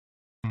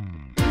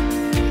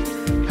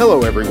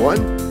Hello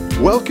everyone,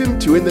 welcome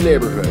to In the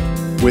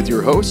Neighborhood with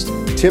your hosts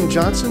Tim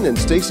Johnson and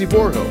Stacy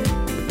Borho.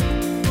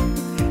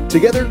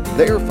 Together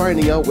they are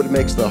finding out what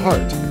makes the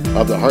heart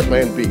of the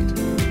Heartland beat.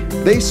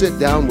 They sit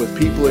down with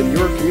people in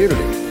your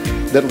community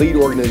that lead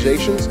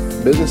organizations,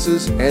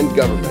 businesses, and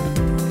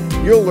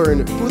government. You'll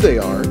learn who they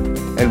are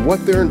and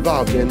what they're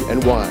involved in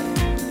and why.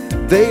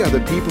 They are the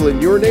people in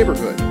your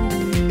neighborhood.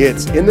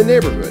 It's In the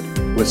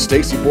Neighborhood with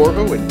Stacy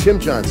Borho and Tim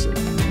Johnson.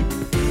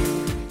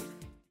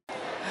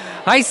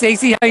 Hi,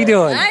 Stacy. How you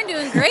doing? I'm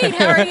doing great.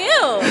 How are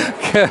you?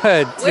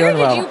 Good. Where doing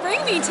did well. you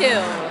bring me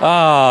to?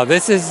 Oh,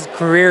 this is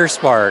Career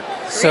Spark.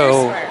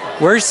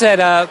 We're set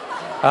up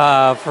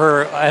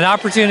for an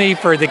opportunity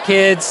for the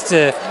kids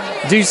to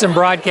do some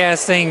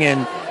broadcasting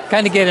and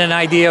kind of get an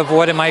idea of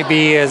what it might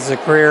be as a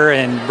career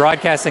in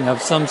broadcasting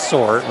of some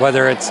sort,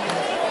 whether it's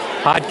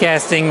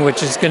podcasting,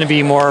 which is going to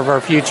be more of our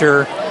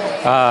future,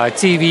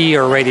 TV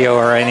or radio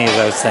or any of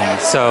those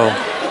things. So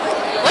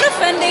what a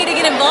fun day to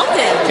get involved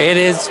in. it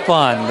is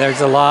fun.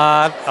 There's a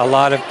lot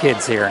of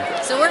kids here.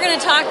 So we're going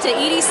to talk to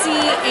EDC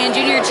and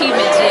Junior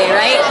Achievement today,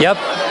 right? Yep,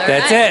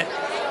 that's it.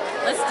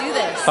 Let's do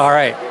this. All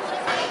right.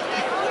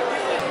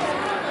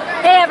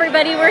 Hey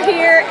everybody, we're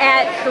here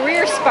at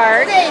Career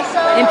Spark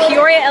in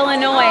Peoria,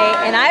 Illinois,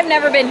 and I've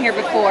never been here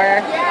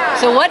before.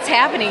 So what's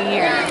happening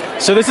here?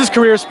 So this is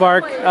Career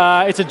Spark.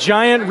 It's a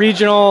giant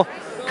regional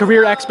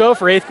career expo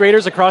for 8th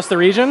graders across the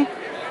region.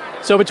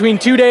 So between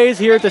 2 days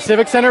here at the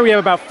Civic Center, we have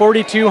about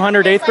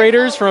 4,200 8th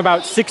graders from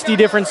about 60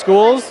 different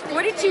schools.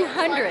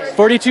 4,200?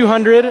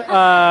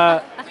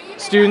 4,200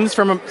 students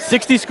from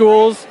 60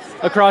 schools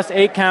across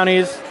 8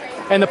 counties.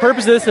 And the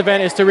purpose of this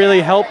event is to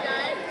really help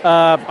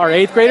our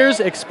 8th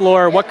graders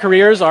explore what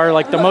careers are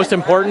like the most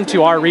important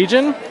to our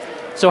region.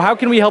 So how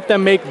can we help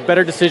them make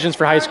better decisions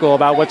for high school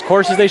about what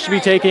courses they should be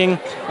taking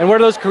and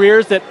what are those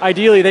careers that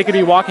ideally they could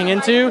be walking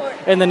into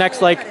in the next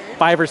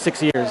 5 or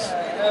 6 years.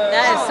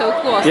 That is so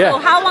cool. Yeah. So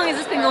how long has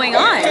this been going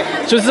on?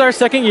 So this is our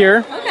second year.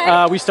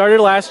 Okay. We started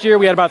last year.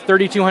 We had about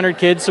 3,200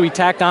 kids, so we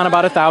tacked on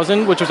about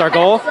 1,000, which was our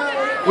goal.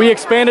 We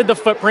expanded the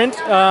footprint,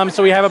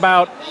 so we have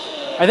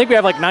I think we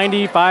have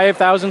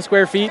 95,000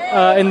 square feet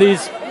in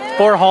these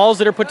 4 halls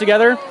that are put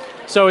together.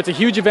 So it's a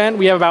huge event.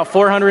 We have about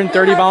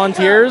 430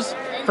 volunteers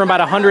from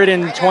about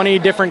 120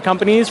 different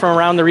companies from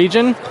around the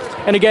region.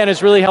 And again,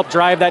 it's really helped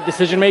drive that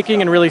decision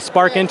making and really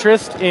spark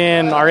interest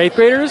in our 8th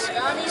graders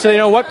so they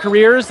know what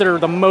careers that are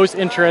the most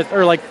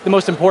the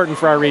most important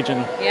for our region.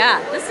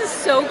 Yeah, this is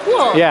so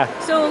cool. Yeah.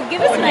 So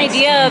give us an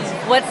idea of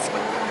what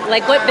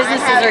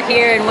businesses are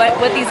here and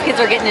what these kids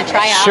are getting to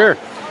try out. Sure.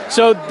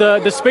 So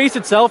the space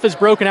itself is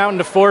broken out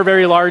into 4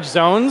 very large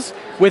zones.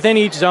 Within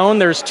each zone,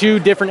 there's 2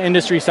 different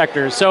industry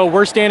sectors. So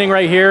we're standing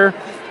right here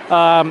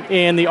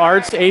in the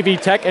arts,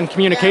 AV, tech, and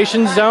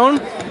communications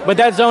zone. But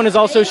that zone is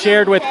also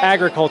shared with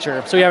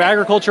agriculture. So we have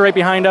agriculture right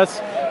behind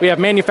us. We have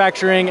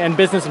manufacturing and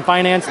business and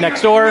finance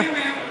next door.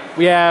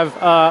 We have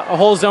a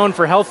whole zone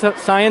for health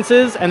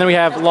sciences, and then we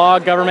have law,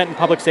 government, and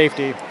public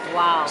safety.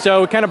 Wow.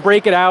 So we kind of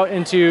break it out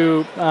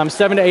into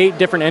 7 to 8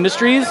 different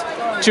industries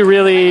to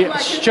really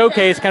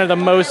showcase kind of the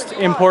most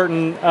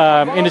important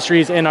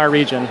industries in our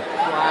region.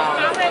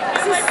 Wow.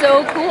 This is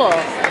so cool.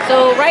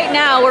 So right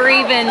now we're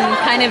even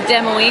kind of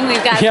demoing.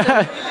 We've got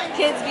some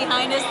kids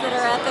behind us that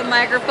are at the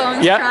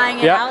microphones trying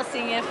it out,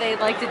 seeing if they'd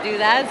like to do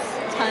that.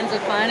 It's tons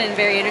of fun and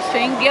very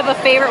interesting. Do you have a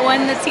favorite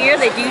one that's here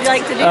that you'd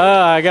like to do?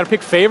 I got to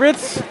pick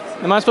favorites?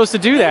 Am I supposed to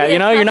do that? You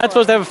know, you're not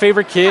supposed to have a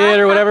favorite kid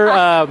or whatever.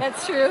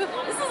 That's true.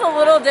 A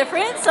little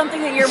different,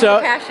 something that you're more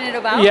passionate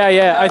about.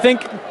 Yeah. I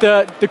think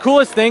the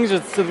coolest things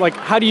is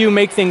how do you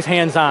make things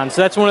hands-on?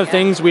 So that's one of the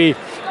things we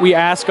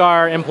ask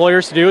our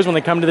employers to do is when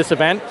they come to this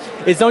event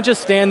is don't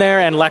just stand there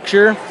and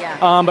lecture,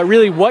 but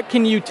really what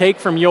can you take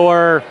from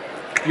your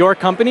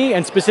company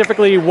and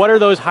specifically what are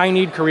those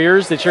high-need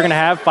careers that you're going to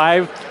have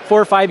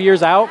 4 or 5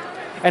 years out,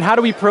 and how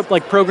do we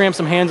program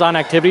some hands-on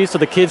activities so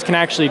the kids can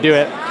actually do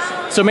it?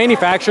 So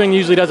manufacturing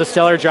usually does a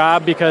stellar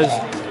job because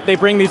they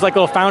bring these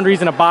little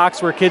foundries in a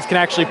box where kids can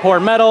actually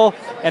pour metal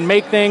and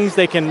make things.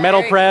 They can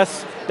metal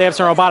press. They have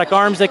some robotic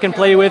arms they can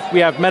play with. We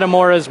have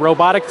Metamora's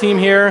robotic team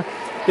here.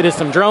 It is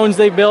some drones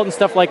they've built and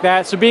stuff like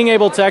that. So being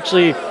able to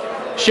actually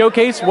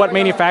showcase what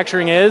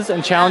manufacturing is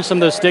and challenge some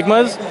of those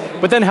stigmas.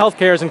 But then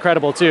healthcare is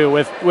incredible too.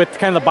 With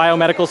kind of the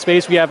biomedical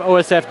space, we have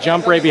OSF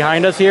Jump right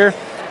behind us here,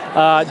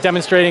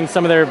 demonstrating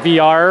some of their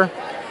VR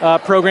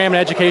program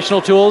and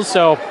educational tools.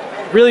 So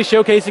really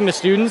showcasing to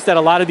students that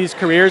a lot of these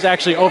careers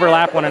actually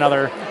overlap one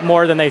another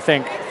more than they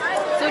think.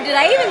 So did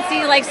I even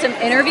see some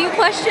interview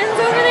questions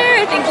over there?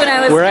 I think when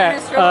I was kind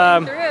of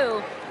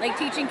scrolling through,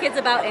 teaching kids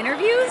about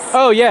interviews?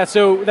 Oh yeah,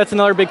 so that's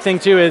another big thing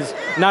too is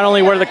not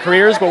only what are the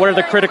careers, but what are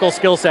the critical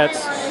skill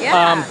sets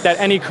that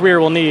any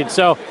career will need.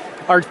 So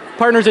our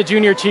partners at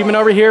Junior Achievement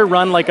over here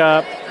run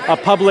a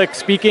public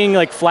speaking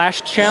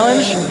flash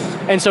challenge,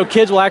 and so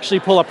kids will actually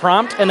pull a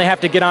prompt and they have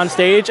to get on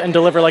stage and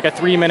deliver a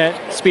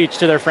 3-minute speech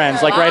to their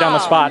friends right on the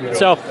spot.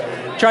 So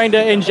trying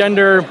to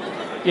engender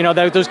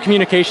those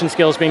communication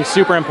skills being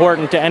super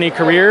important to any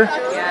career,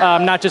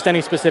 not just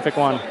any specific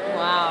one.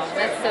 Wow,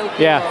 that's so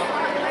cool. Yeah.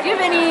 Do you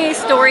have any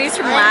stories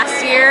from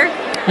last year?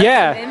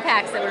 Yeah.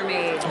 Impacts that were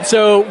made.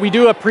 So we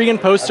do a pre and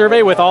post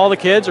survey with all the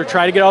kids, or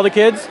try to get all the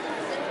kids.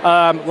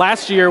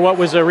 Last year, what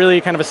was a really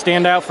kind of a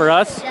standout for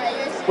us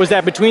was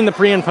that between the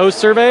pre and post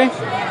survey,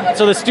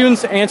 so the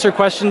students answer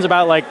questions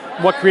about like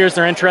what careers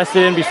they're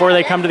interested in before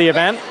they come to the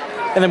event,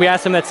 and then we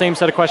ask them that same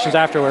set of questions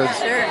afterwards.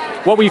 Sure.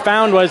 What we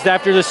found was that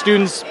after the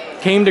students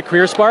came to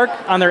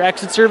CareerSpark, on their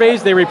exit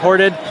surveys, they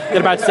reported that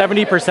about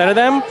 70% of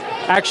them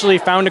actually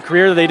found a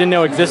career that they didn't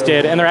know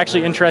existed, and they're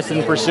actually interested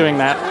in pursuing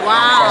that.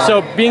 Wow.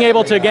 So being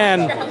able to,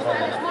 again,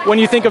 when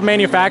you think of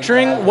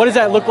manufacturing, what does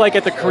that look like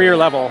at the career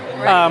level?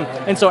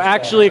 And so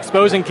actually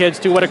exposing kids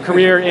to what a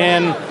career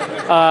in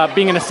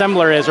being an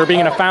assembler is, or being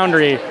in a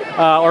foundry,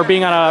 or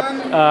being on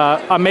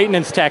a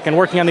maintenance tech and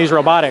working on these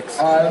robotics.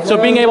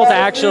 So being able to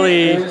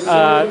actually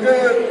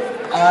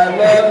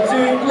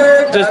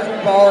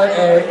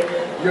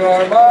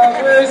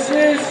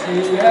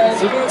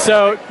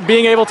so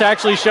being able to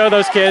actually show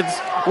those kids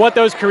what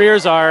those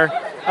careers are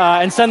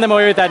and send them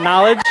away with that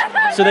knowledge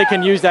so they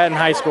can use that in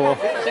high school.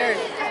 Sure.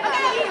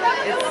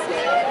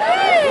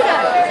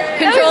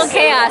 Controlled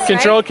chaos.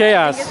 Controlled right?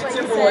 chaos.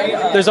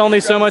 There's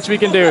only so much we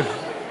can do.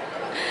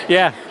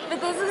 Yeah.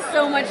 But this is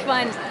so much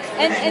fun.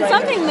 And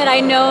something that I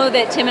know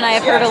that Tim and I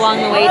have heard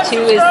along the way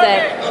too is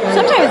that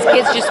sometimes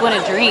kids just want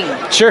to dream.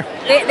 Sure.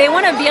 They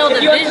want to be able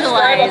to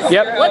visualize,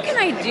 Yep. what can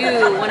I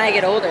do when I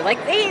get older?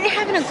 Like they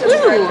haven't a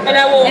clue.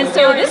 And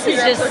so this is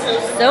just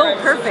so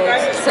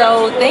perfect.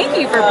 So thank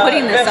you for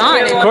putting this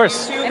on. Of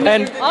course.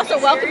 And also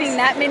welcoming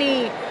that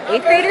many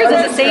 8th graders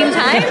at the same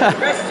time.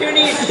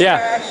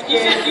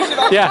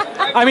 Yeah.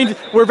 Yeah. I mean,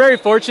 we're very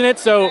fortunate.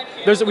 So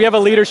we have a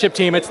leadership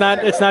team. It's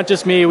not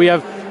just me. We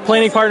have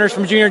planning partners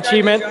from Junior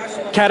Achievement.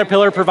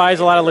 Caterpillar provides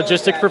a lot of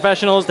logistics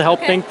professionals to help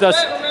think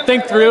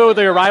through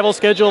the arrival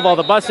schedule of all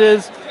the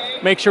buses,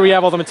 make sure we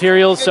have all the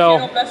materials.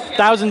 So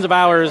thousands of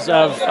hours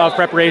of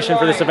preparation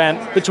for this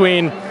event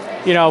between,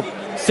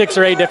 6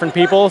 or 8 different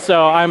people.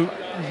 So I'm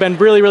been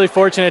really, really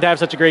fortunate to have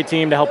such a great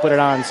team to help put it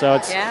on. So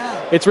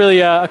it's really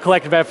a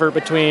collective effort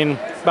between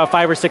about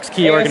 5 or 6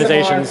 key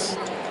organizations.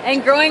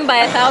 And growing by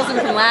 1,000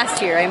 from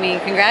last year. I mean,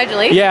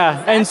 congratulations.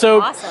 Yeah, and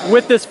so awesome.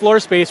 With this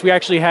floor space, we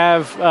actually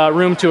have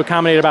room to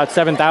accommodate about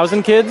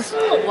 7,000 kids.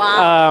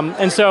 Wow.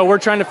 And so we're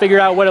trying to figure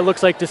out what it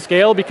looks like to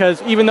scale,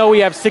 because even though we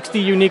have 60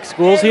 unique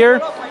schools here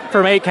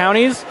from 8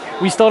 counties,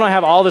 we still don't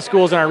have all the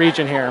schools in our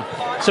region here.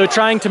 So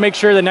trying to make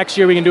sure that next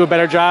year we can do a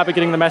better job at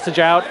getting the message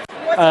out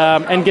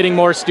and getting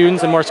more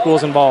students and more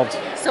schools involved.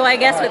 So I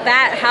guess with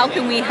that, how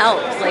can we help?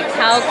 Like,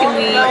 how can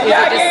we, is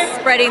it just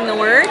spreading the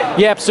word?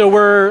 Yep, so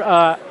we're,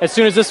 as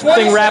soon as this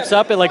thing wraps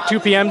up at like 2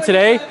 p.m.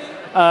 today,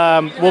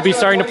 we'll be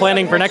starting to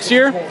planning for next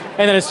year.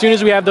 And then as soon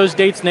as we have those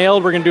dates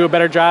nailed, we're going to do a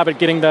better job at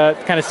getting the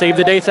kind of save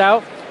the dates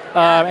out.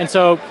 And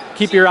so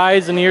keep your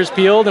eyes and ears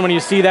peeled. And when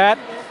you see that,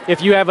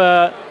 if you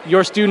have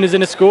your student is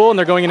in a school and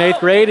they're going in 8th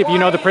grade, if you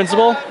know the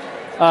principal,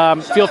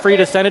 feel free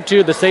to send it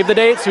to the save the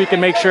date so we can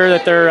make sure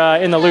that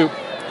they're in the loop.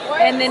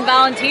 And then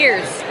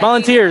volunteers.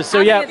 Volunteers, so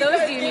yeah. How many of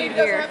those do you need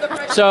here?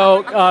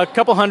 So a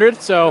couple hundred.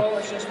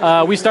 So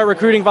we start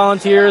recruiting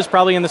volunteers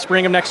probably in the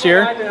spring of next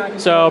year.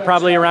 So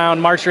probably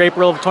around March or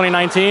April of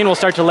 2019, we'll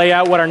start to lay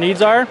out what our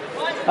needs are.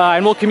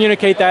 And we'll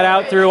communicate that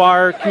out through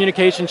our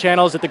communication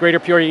channels at the Greater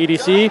Peoria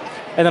EDC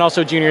and then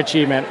also Junior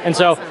Achievement. And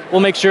so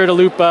we'll make sure to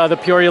loop the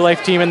Peoria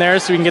Life team in there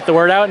so we can get the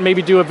word out and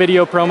maybe do a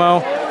video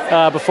promo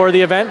before the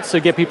event so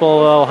get people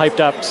a little hyped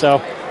up. So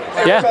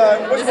yeah.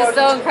 This is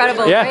so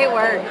incredible. Yeah. Great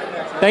work.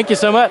 Thank you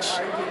so much.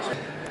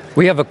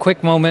 We have a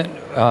quick moment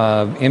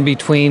in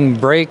between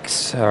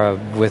breaks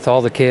with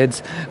all the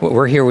kids.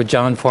 We're here with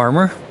John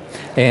Farmer.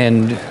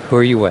 And who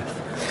are you with?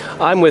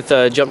 I'm with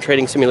Jump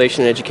Trading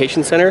Simulation and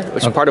Education Center,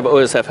 which is part of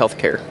OSF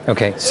Healthcare.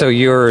 Okay, so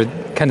you're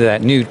kind of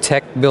that new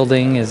tech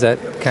building. Is that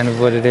kind of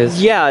what it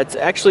is? Yeah, it's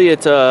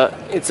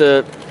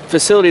a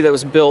facility that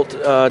was built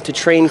to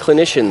train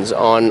clinicians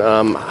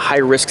on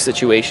high-risk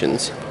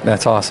situations.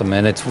 That's awesome,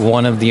 and it's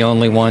one of the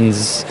only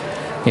ones.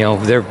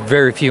 There are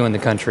very few in the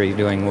country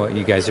doing what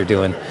you guys are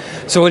doing.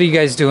 So what are you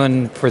guys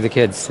doing for the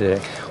kids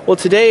today? Well,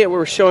 today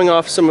we're showing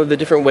off some of the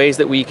different ways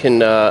that we can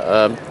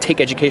take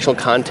educational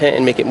content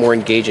and make it more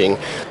engaging.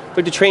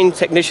 But to train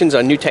technicians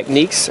on new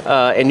techniques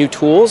and new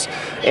tools,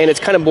 and it's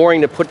kind of boring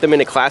to put them in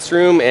a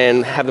classroom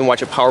and have them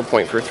watch a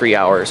PowerPoint for 3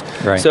 hours.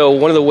 Right. So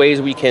one of the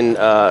ways we can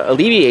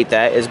alleviate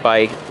that is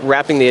by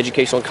wrapping the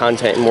educational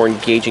content in more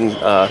engaging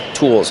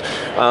tools.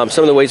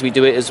 Some of the ways we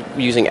do it is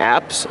using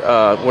apps.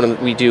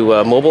 We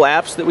do mobile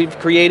apps that we've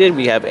created.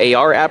 We have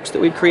AR apps that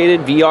we've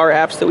created, VR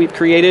apps that we've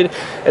created,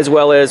 as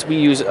well as we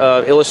use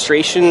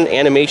illustration,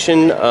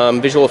 animation,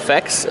 visual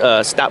effects,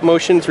 stop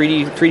motion,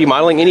 3D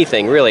modeling,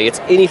 anything really. It's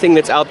anything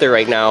that's out there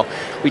right now.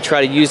 We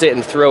try to use it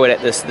and throw it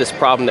at this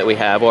problem that we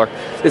have, or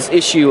this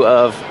issue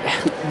of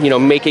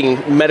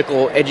making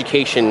medical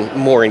education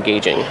more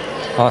engaging.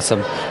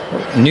 Awesome.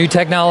 New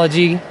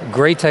technology,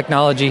 great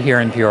technology here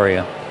in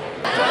Peoria.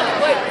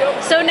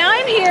 So now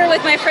I'm here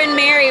with my friend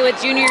Mary with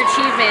Junior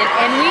Achievement,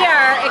 and we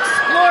are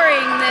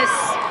exploring this.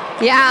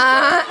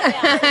 Yeah.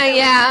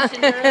 Yeah.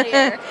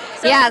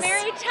 So Yes.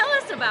 Mary, tell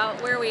us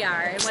about where we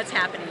are and what's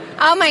happening.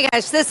 Oh my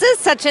gosh, this is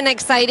such an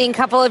exciting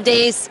couple of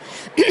days.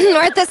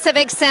 We're at the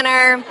Civic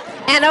Center,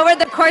 and over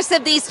the course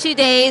of these 2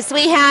 days,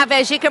 we have,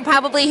 as you can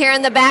probably hear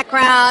in the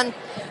background,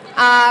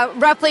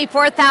 roughly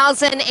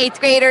 4,000 8th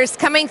graders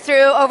coming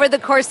through over the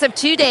course of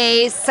 2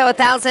 days, so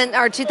 1,000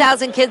 or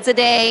 2,000 kids a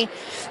day,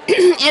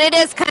 and it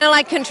is kind of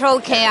like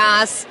controlled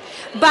chaos.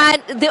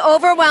 But the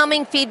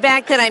overwhelming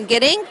feedback that I'm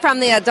getting from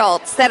the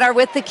adults that are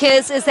with the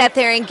kids is that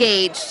they're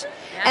engaged,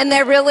 and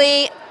they're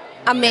really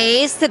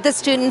amazed that the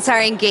students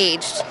are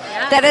engaged.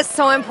 Yeah. That is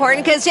so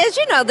important because, as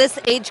you know, this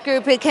age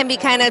group, it can be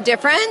kind of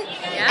different,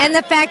 and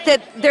the fact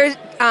that they're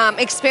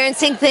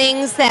experiencing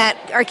things that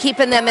are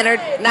keeping them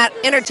not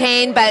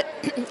entertained but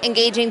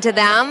engaging to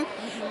them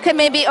could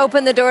maybe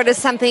open the door to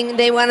something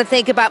they want to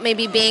think about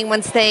maybe being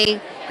once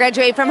they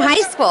graduate from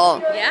high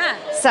school. Yeah.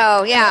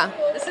 So, yeah.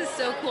 This is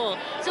so cool.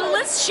 So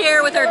let's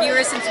share with our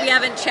viewers, since we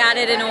haven't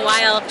chatted in a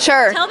while.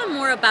 Sure. Tell them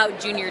more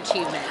about Junior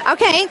Achievement.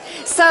 Okay.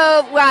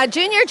 So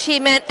Junior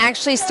Achievement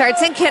actually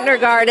starts in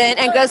kindergarten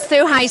and goes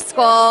through high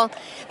school.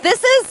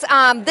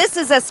 This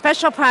is a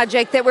special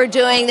project that we're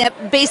doing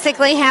that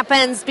basically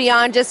happens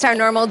beyond just our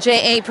normal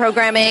JA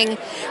programming,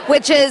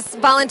 which is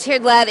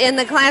volunteer-led in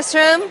the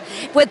classroom.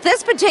 With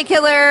this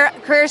particular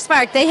Career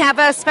Spark, they have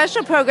a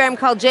special program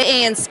called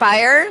JA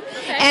Inspire,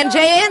 and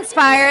JA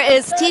Inspire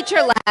is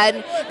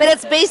teacher-led, but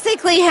it's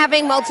basically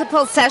having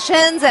multiple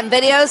sessions and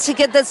videos to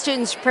get the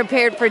students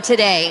prepared for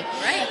today.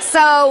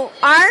 So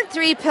our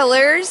 3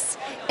 pillars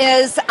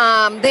is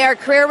they are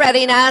career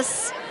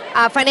readiness,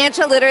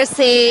 financial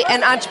literacy,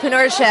 and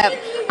entrepreneurship.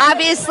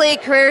 Obviously,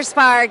 Career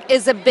Spark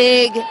is a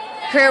big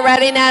career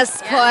readiness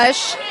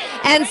push,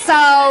 and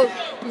so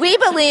we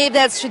believe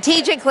that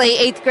strategically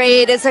 8th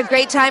grade is a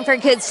great time for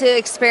kids to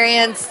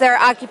experience their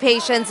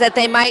occupations that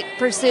they might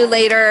pursue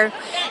later.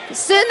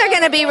 Soon they're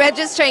going to be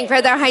registering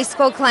for their high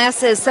school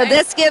classes, so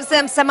this gives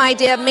them some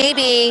idea of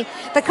maybe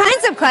the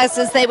kinds of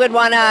classes they would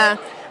want to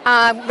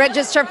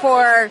register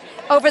for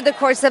over the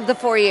course of the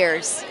 4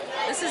 years.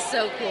 This is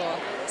so cool.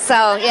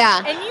 So,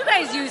 yeah. And you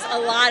guys use a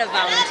lot of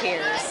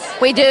volunteers.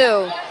 We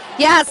do.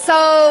 Yeah,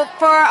 so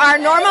for our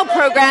normal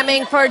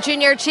programming for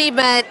Junior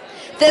Achievement,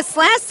 this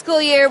last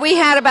school year we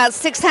had about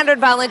 600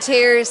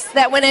 volunteers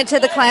that went into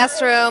the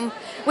classroom.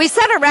 We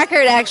set a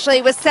record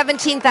actually with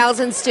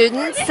 17,000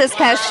 students this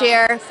past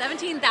year.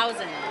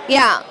 17,000.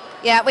 Yeah,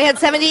 we had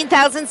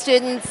 17,000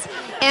 students,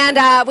 and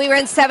we were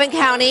in 7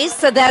 counties,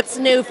 so that's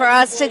new for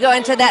us to go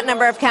into that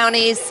number of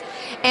counties.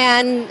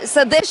 And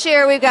so this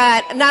year we've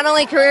got not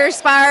only Career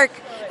Spark,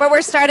 but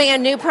we're starting a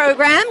new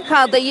program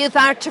called the Youth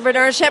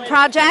Entrepreneurship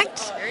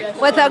Project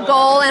with a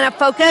goal and a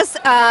focus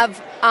of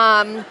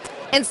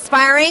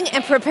inspiring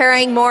and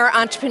preparing more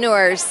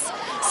entrepreneurs.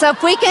 So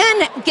if we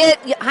can get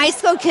high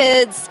school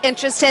kids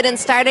interested in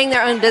starting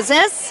their own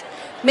business,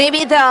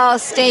 maybe they'll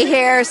stay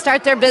here,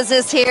 start their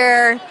business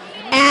here,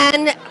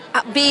 and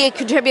be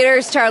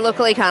contributors to our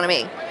local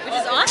economy. Which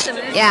is awesome.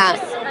 Yeah.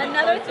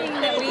 Another thing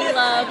that we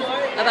love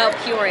about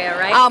Peoria,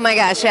 right? Oh my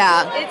gosh,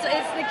 yeah. It's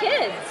the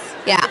kids.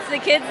 Yeah. It's the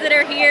kids that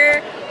are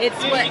here. It's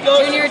what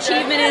Junior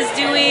Achievement is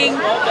doing.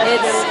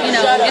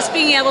 It's, just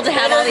being able to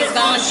have all these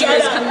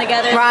volunteers come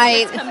together.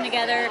 Right. Come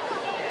together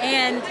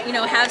and,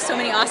 have so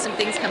many awesome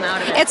things come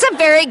out of it. It's a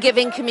very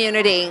giving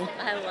community.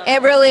 I love it.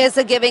 It really is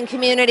a giving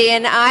community.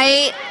 And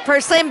I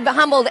personally am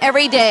humbled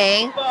every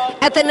day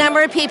at the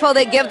number of people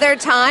that give their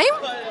time,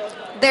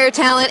 their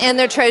talent, and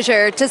their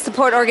treasure to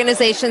support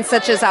organizations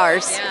such as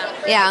ours.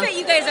 Yeah. I bet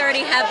you guys already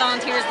have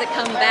volunteers that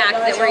come back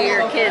that were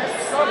your kids.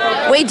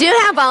 We do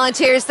have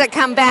volunteers that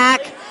come back,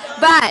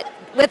 but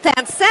with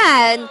that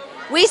said,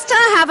 we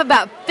still have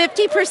about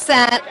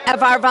 50%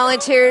 of our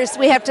volunteers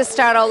we have to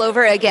start all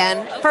over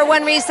again for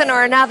one reason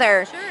or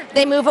another. Sure.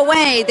 They move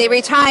away, they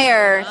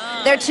retire,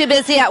 they're too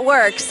busy at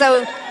work.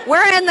 So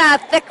we're in the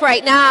thick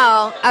right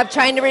now of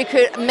trying to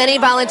recruit many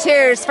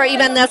volunteers for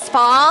even this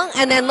fall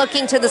and then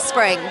looking to the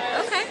spring.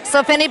 Okay. So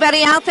if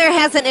anybody out there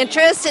has an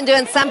interest in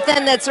doing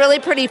something that's really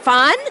pretty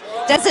fun,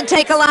 doesn't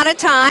take a lot of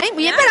time,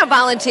 you've been a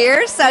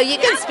volunteer, so you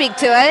can speak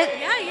to it.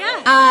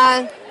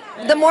 Yeah.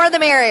 The more the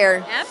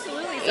merrier. Absolutely.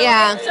 So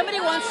if somebody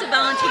wants to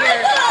volunteer,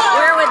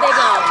 where would they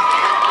go?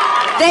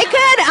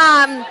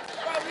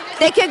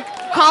 They could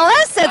call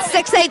us at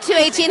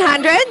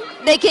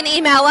 682-1800. They can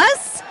email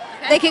us.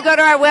 Okay. They could go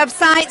to our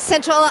website,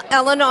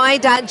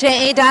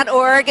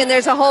 centralillinois.ja.org, and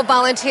there's a whole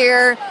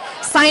volunteer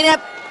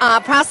sign-up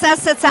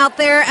process that's out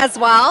there as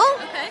well.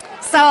 Okay.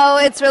 So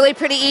it's really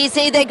pretty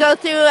easy. They go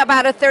through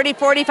about a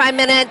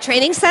 30-45-minute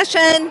training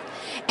session,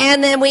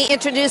 and then we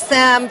introduce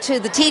them to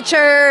the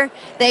teacher.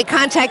 They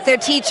contact their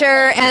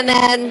teacher, and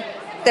then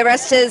the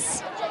rest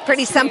is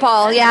pretty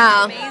simple.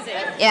 Yeah. Amazing.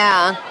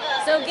 Yeah.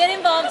 So get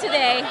involved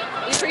today.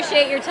 We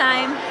appreciate your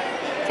time.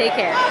 Take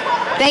care.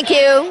 Thank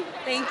you.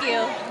 Thank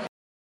you.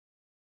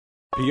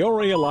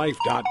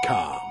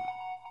 PeoriaLife.com.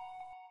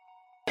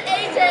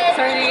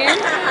 Starting again?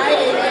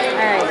 All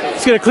right.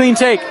 Let's get a clean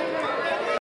take.